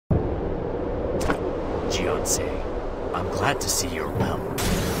Gionce. I'm glad to see you're well.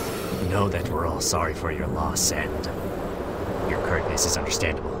 Know that we're all sorry for your loss, and your curtness is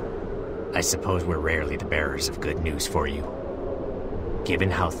understandable. I suppose we're rarely the bearers of good news for you.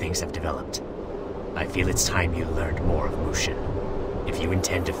 Given how things have developed, I feel it's time you learned more of Mushin. If you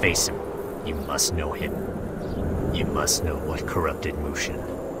intend to face him, you must know him. You must know what corrupted Mushin,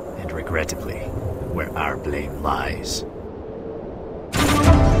 and regrettably, where our blame lies.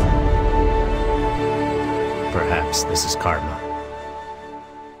 Perhaps this is karma.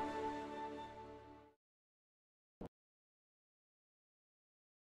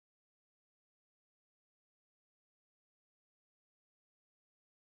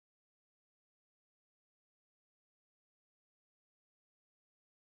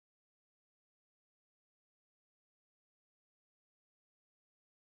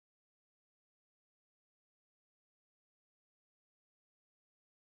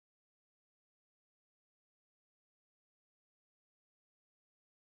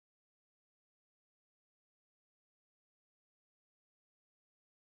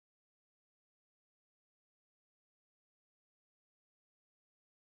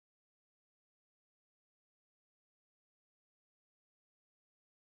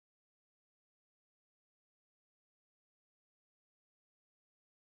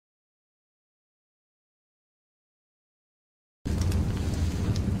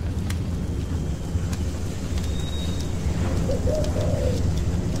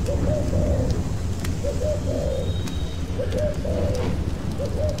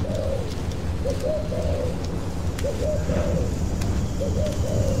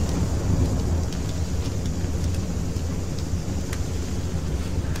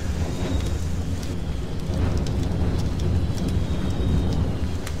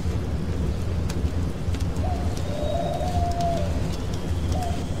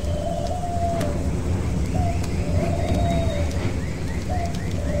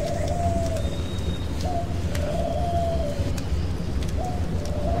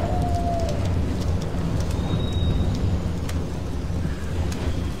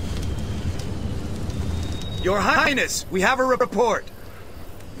 Your Highness, we have a report.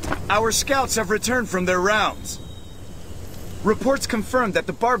 Our scouts have returned from their rounds. Reports confirm that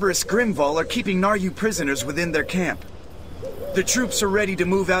the barbarous Grimval are keeping Naryu prisoners within their camp. The troops are ready to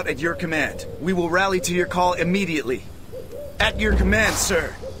move out at your command. We will rally to your call immediately. At your command,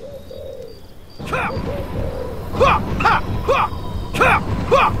 sir.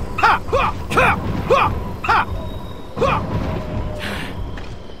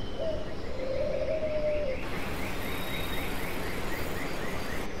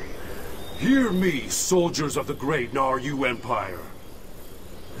 Hear me, soldiers of the great Naryu Empire.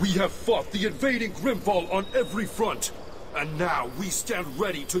 We have fought the invading Grimval on every front, and now we stand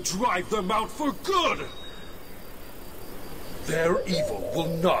ready to drive them out for good! Their evil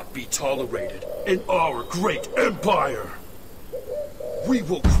will not be tolerated in our great empire! We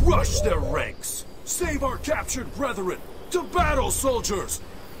will crush their ranks, save our captured brethren! To battle, soldiers!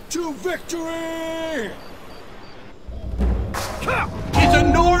 To victory! It's a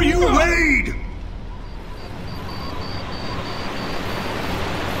Naryu raid!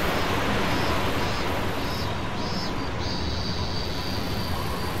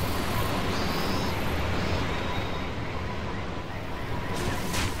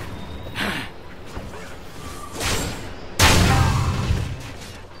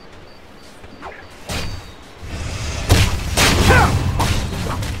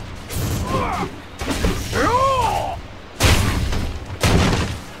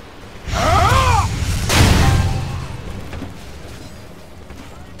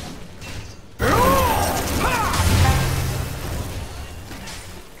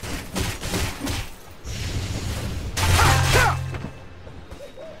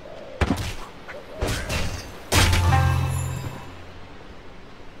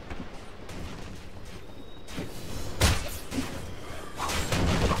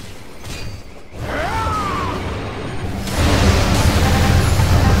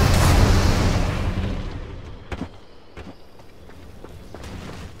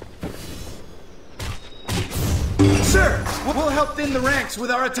 Sir, we'll help thin the ranks with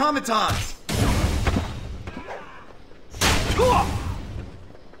our automatons.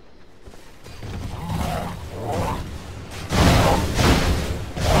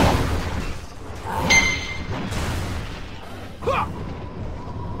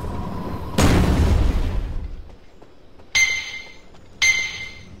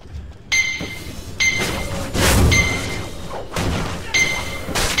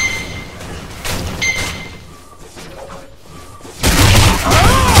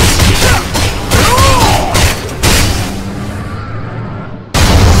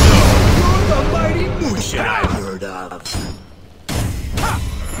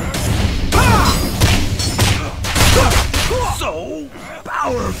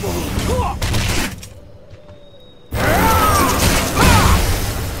 powerful!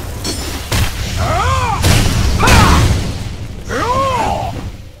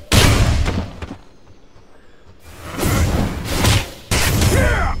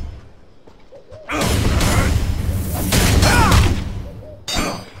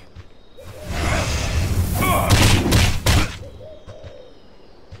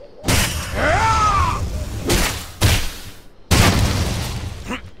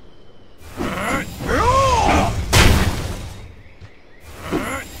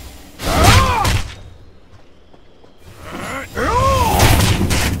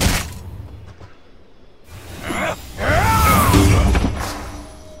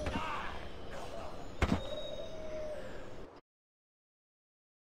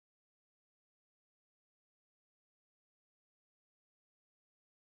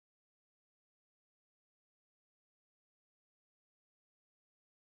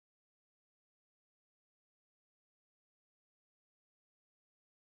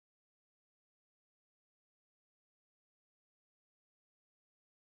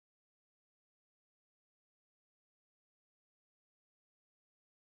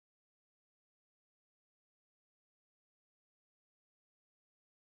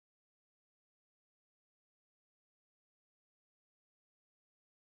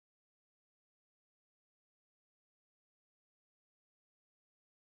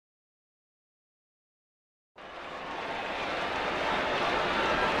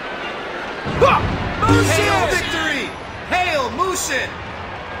 Hail victory! Hail Mushin!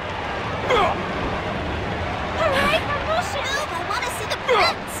 Hooray for Mushin! Move, I want to see the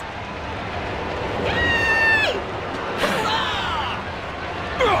prince! Yay!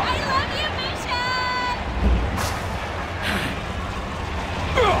 I love you, Mushin!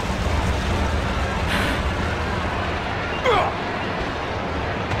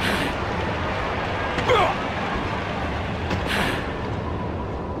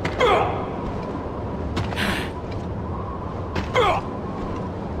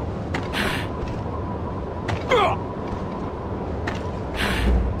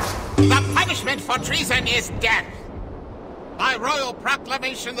 The punishment for treason is death. By royal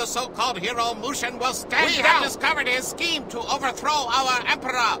proclamation, the so-called hero Mushin will stand down. We have discovered his scheme to overthrow our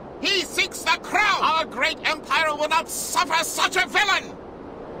emperor. He seeks the crown. Our great empire will not suffer such a villain.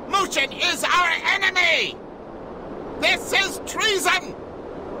 Mushin is our enemy. This is treason.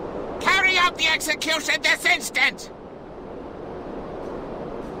 Carry out the execution this instant.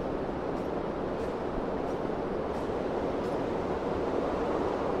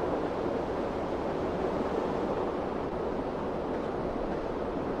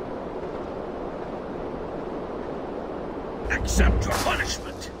 Accept your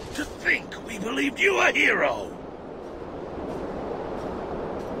punishment. To think we believed you a hero.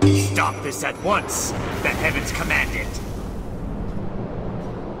 Stop this at once! The heavens command it!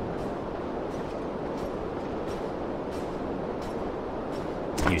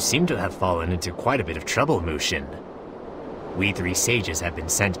 You seem to have fallen into quite a bit of trouble, Mushin. We three sages have been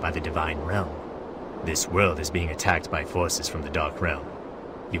sent by the Divine Realm. This world is being attacked by forces from the Dark Realm.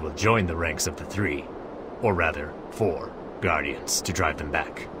 You will join the ranks of the three, or rather, 4, Guardians to drive them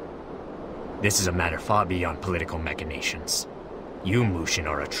back. This is a matter far beyond political machinations. You, Mushin,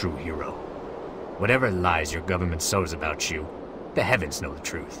 are a true hero. Whatever lies your government sows about you, the heavens know the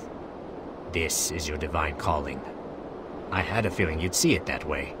truth. This is your divine calling. I had a feeling you'd see it that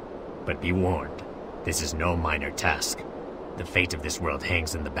way, but be warned, this is no minor task. The fate of this world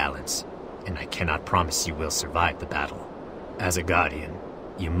hangs in the balance, and I cannot promise you will survive the battle. As a Guardian,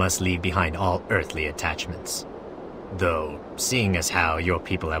 you must leave behind all earthly attachments. Though, seeing as how your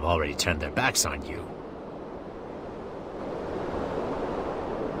people have already turned their backs on you,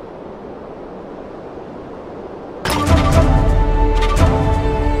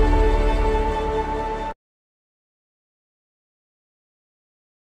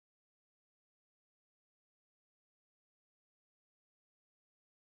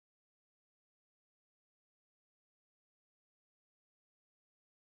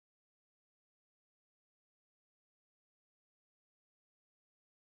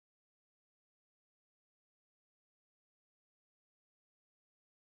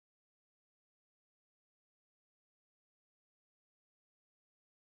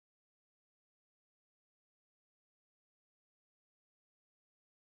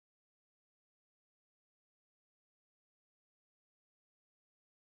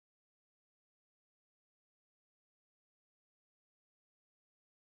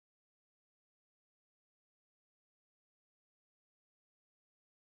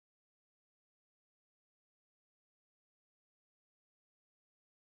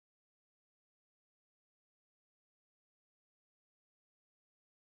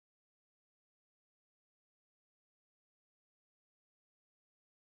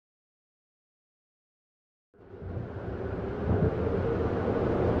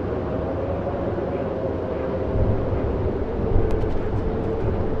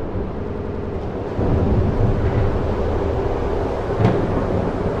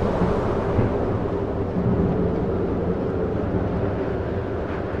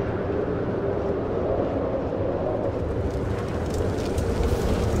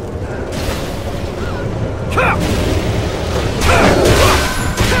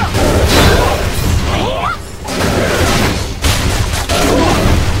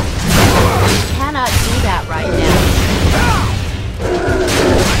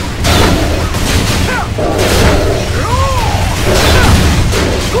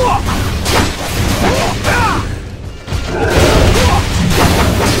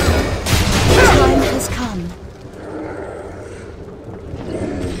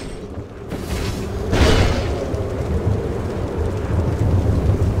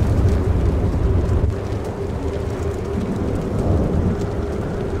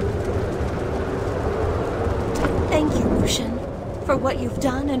 Soul-Mushin, for what you've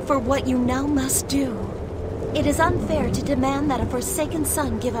done and for what you now must do. It is unfair to demand that a forsaken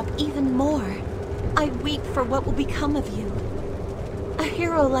son give up even more. I weep for what will become of you. A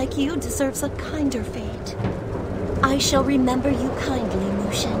hero like you deserves a kinder fate. I shall remember you kindly,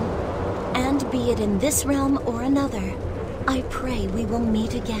 Mushin. And be it in this realm or another, I pray we will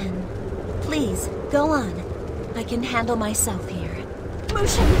meet again. Please, go on. I can handle myself here.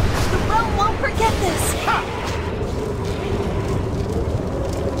 Mushin, the realm won't forget this! Ha!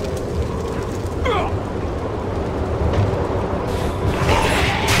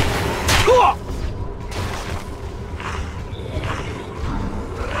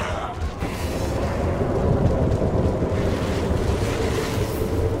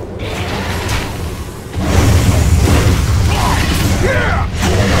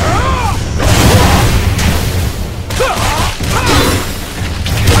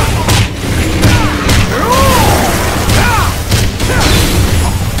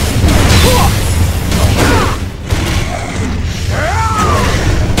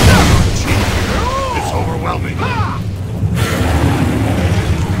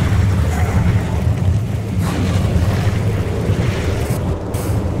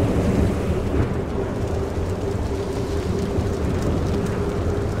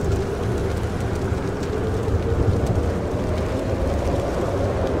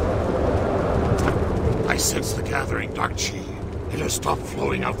 Since the gathering dark chi, it has stopped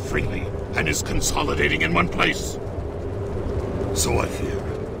flowing out freely and is consolidating in one place. So I fear,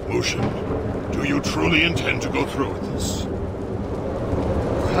 Mushin, do you truly intend to go through with this?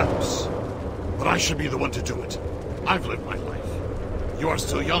 Perhaps, but I should be the one to do it. I've lived my life. You are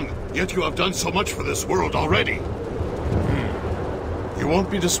still young, yet you have done so much for this world already. You won't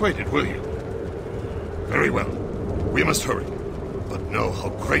be dissuaded, will you? Very well. We must hurry, but know how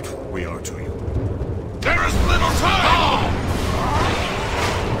grateful we are to you. There is little time!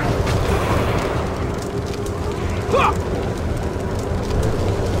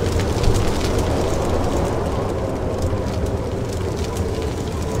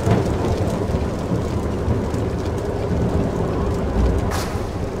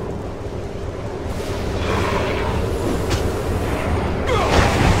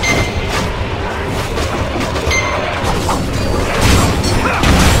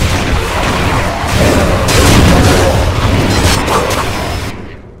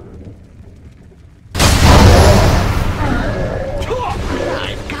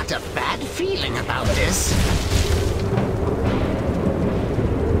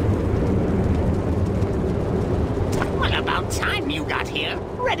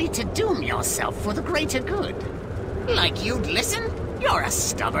 For the greater good. Like you'd listen? You're a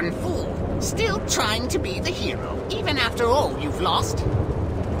stubborn fool. Still trying to be the hero, even after all you've lost.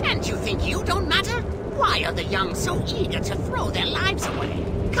 And you think you don't matter? Why are the young so eager to throw their lives away?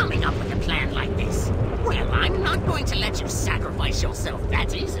 Coming up with a plan like this? Well, I'm not going to let you sacrifice yourself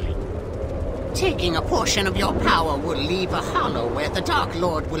that easily. Taking a portion of your power will leave a hollow where the Dark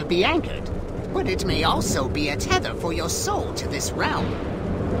Lord will be anchored. But it may also be a tether for your soul to this realm.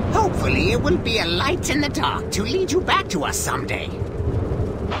 Hopefully it will be a light in the dark to lead you back to us someday.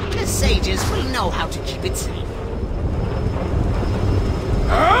 The sages will know how to keep it safe.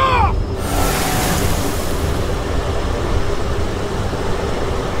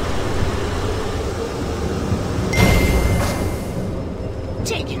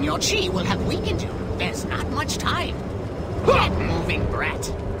 Taking your chi will have weakened you. There's not much time. Get moving, brat.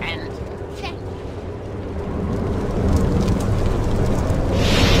 And thank you.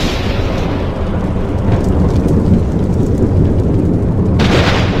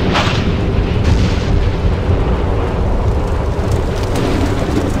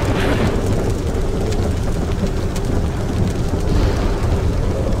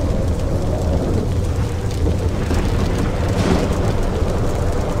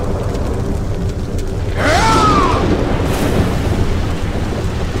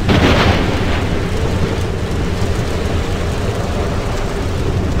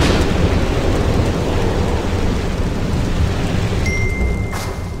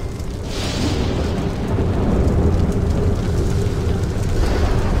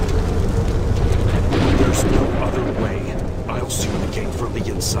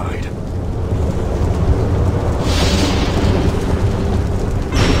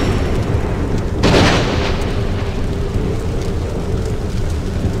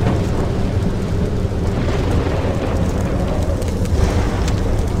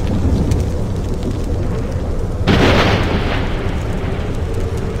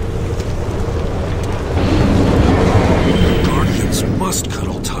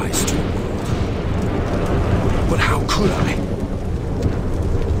 But how could could I?